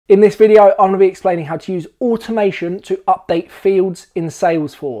In this video, I'm going to be explaining how to use automation to update fields in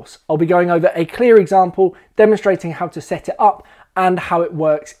Salesforce. I'll be going over a clear example, demonstrating how to set it up and how it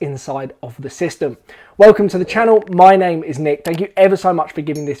works inside of the system. Welcome to the channel. My name is Nick. Thank you ever so much for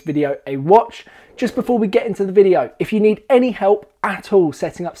giving this video a watch. Just before we get into the video, if you need any help at all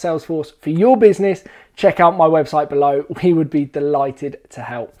setting up Salesforce for your business, check out my website below. We would be delighted to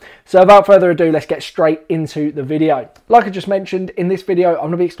help. So without further ado, let's get straight into the video. Like I just mentioned, in this video, I'm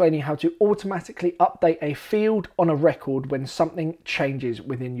going to be explaining how to automatically update a field on a record when something changes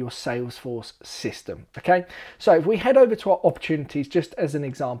within your Salesforce system. Okay, so if we head over to our opportunities, just as an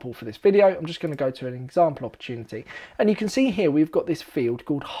example for this video, I'm just going to go to an example opportunity. And you can see here, we've got this field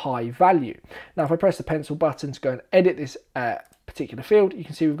called high value. Now, if I press the pencil button to go and edit this particular field, you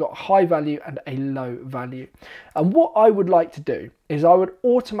can see we've got a high value and a low value. And what I would like to do is I would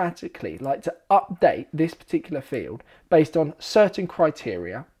automatically like to update this particular field based on certain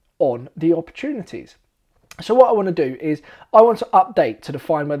criteria on the opportunities. So what I want to do is I want to update to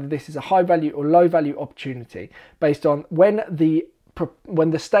define whether this is a high value or low value opportunity based on when the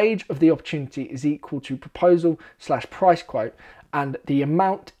stage of the opportunity is equal to proposal / price quote and the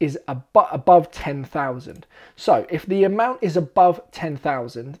amount is above 10,000. So if the amount is above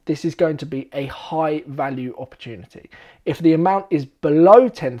 10,000, this is going to be a high value opportunity. If the amount is below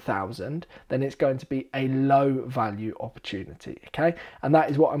 10,000, then it's going to be a low value opportunity, okay? And that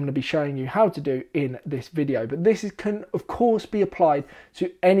is what I'm going to be showing you how to do in this video. But this can, of course, be applied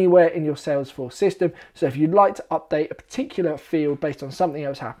to anywhere in your Salesforce system. So if you'd like to update a particular field based on something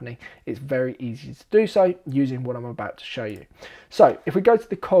else happening, it's very easy to do so using what I'm about to show you. So if we go to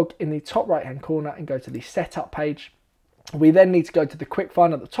the cog in the top right hand corner and go to the setup page, we then need to go to the quick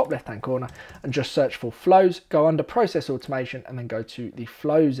find at the top left hand corner and just search for flows, go under process automation and then go to the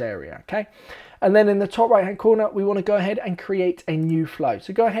flows area, okay? And then in the top right hand corner, we want to go ahead and create a new flow.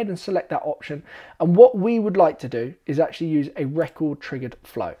 So go ahead and select that option. And what we would like to do is actually use a record triggered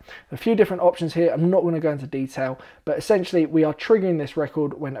flow. A few different options here. I'm not going to go into detail, but essentially we are triggering this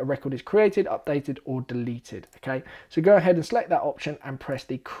record when a record is created, updated or deleted, okay? So go ahead and select that option and press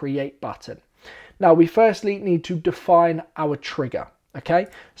the create button. Now we firstly need to define our trigger. Okay,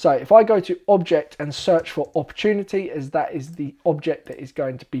 so if I go to object and search for opportunity, as that is the object that is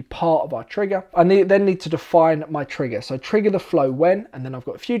going to be part of our trigger, I then need to define my trigger. So trigger the flow when, and then I've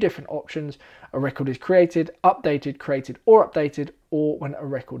got a few different options. A record is created, updated, created or updated, or when a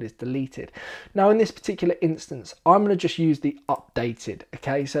record is deleted. Now in this particular instance, I'm going to just use the updated.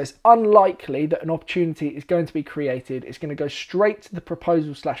 Okay, so it's unlikely that an opportunity is going to be created. It's going to go straight to the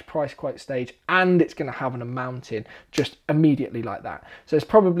proposal / price quote stage, and it's going to have an amount in just immediately like that. So it's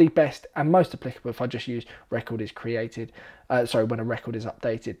probably best and most applicable if I just use record is created, when a record is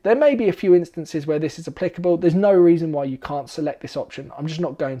updated. There may be a few instances where this is applicable. There's no reason why you can't select this option. I'm just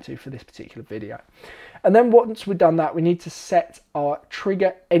not going to for this particular video. And then once we've done that, we need to set our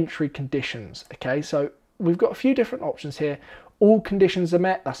trigger entry conditions. Okay, so we've got a few different options here. All conditions are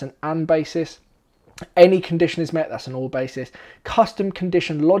met, that's an AND basis. Any condition is met, that's an OR basis. Custom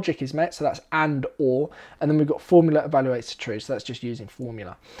condition logic is met, so that's AND OR. And then we've got formula evaluates to true, so that's just using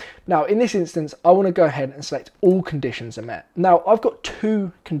formula. Now in this instance, I want to go ahead and select all conditions are met. Now I've got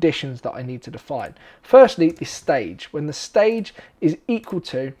two conditions that I need to define. Firstly, the stage. When the stage is equal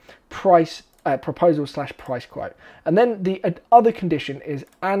to proposal / price quote. And then the other condition is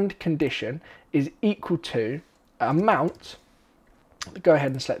AND condition is equal to amount. Go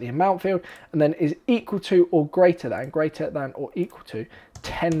ahead and select the amount field, and then is equal to or greater than or equal to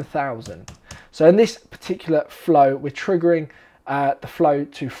 10,000. So in this particular flow, we're triggering the flow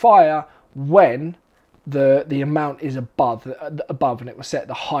to fire when the amount is above and it will set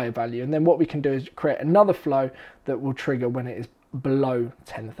the higher value. And then what we can do is create another flow that will trigger when it is below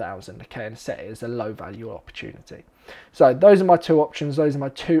 10,000, okay, and set it as a low value opportunity. So those are my two options. Those are my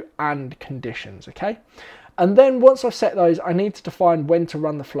two AND conditions, okay. And then once I've set those, I need to define when to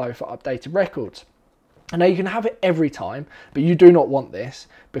run the flow for updated records. And now you can have it every time, but you do not want this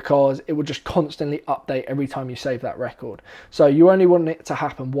because it will just constantly update every time you save that record. So you only want it to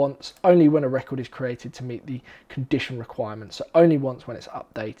happen once, only when a record is created to meet the condition requirements. So only once when it's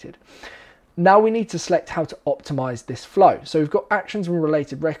updated. Now we need to select how to optimize this flow. So we've got actions and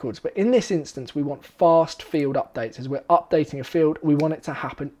related records, but in this instance, we want fast field updates. As we're updating a field, we want it to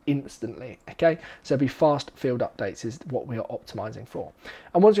happen instantly, okay? So be fast field updates is what we are optimizing for.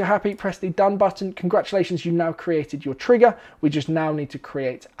 And once you're happy, press the done button. Congratulations, you now created your trigger. We just now need to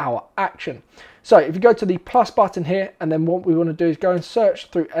create our action. So if you go to the plus button here, and then what we want to do is go and search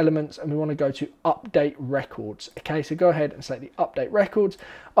through elements, and we want to go to update records. Okay, so go ahead and select the update records.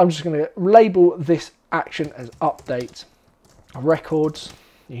 I'm just going to label this action as update records.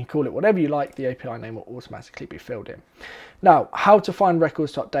 You can call it whatever you like, the API name will automatically be filled in. Now, how to find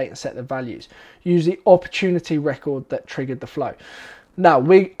records to update and set the values. Use the opportunity record that triggered the flow. Now,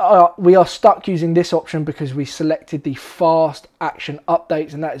 we are stuck using this option because we selected the fast action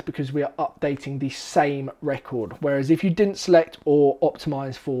updates, and that is because we are updating the same record. Whereas if you didn't select or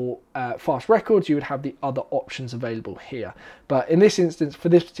optimize for fast records, you would have the other options available here. But in this instance, for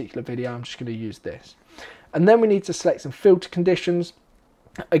this particular video, I'm just going to use this. And then we need to select some filter conditions.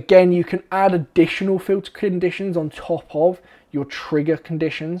 Again, you can add additional filter conditions on top of your trigger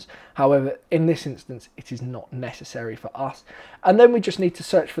conditions. However, in this instance, it is not necessary for us. And then we just need to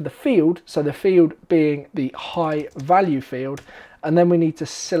search for the field. So the field being the high value field. And then we need to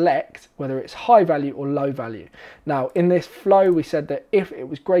select whether it's high value or low value. Now, in this flow, we said that if it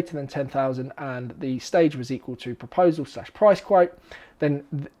was greater than 10,000 and the stage was equal to proposal / price quote, then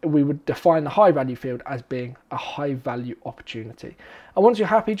we would define the high value field as being a high value opportunity. And once you're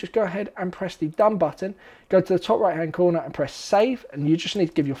happy, just go ahead and press the done button, go to the top right hand corner and press save, and you just need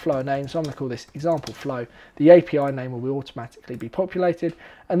to give your flow a name. So I'm going to call this example flow. The API name will automatically be populated,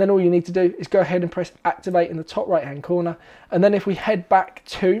 and then all you need to do is go ahead and press activate in the top right hand corner. And then if we head back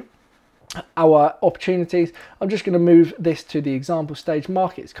to our opportunities, I'm just going to move this to the example stage,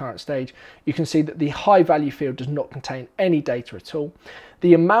 mark its current stage. You can see that the high value field does not contain any data at all.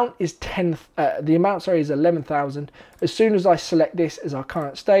 The amount is is 11,000. As soon as I select this as our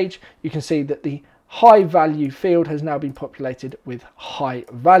current stage, you can see that the high value field has now been populated with high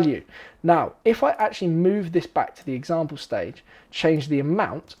value. Now, if I actually move this back to the example stage, change the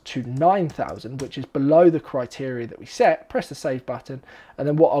amount to 9,000, which is below the criteria that we set, press the save button, and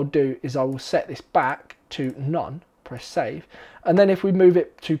then what I'll do is I will set this back to none, press save, and then if we move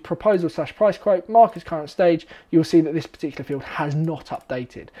it to proposal / price quote, mark as current stage, you'll see that this particular field has not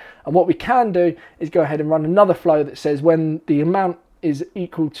updated. And what we can do is go ahead and run another flow that says when the amount is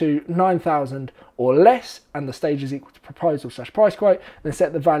equal to 9,000 or less and the stage is equal to proposal / price quote, then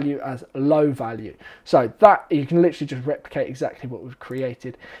set the value as low value. So that you can literally just replicate exactly what we've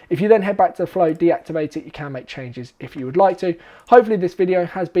created. If you then head back to the flow, deactivate it, you can make changes if you would like to. Hopefully this video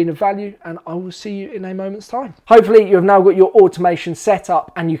has been of value, and I will see you in a moment's time. Hopefully you have now got your automation set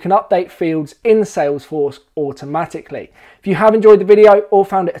up and you can update fields in Salesforce automatically. If you have enjoyed the video or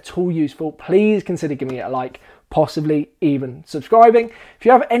found it at all useful, please consider giving it a like, possibly even subscribing. If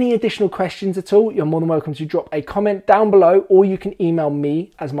you have any additional questions at all, you're more than welcome to drop a comment down below, or you can email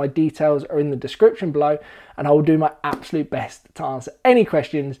me, as my details are in the description below, and I will do my absolute best to answer any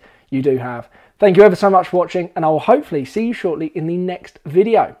questions you do have. Thank you ever so much for watching, and I will hopefully see you shortly in the next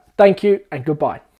video. Thank you and goodbye.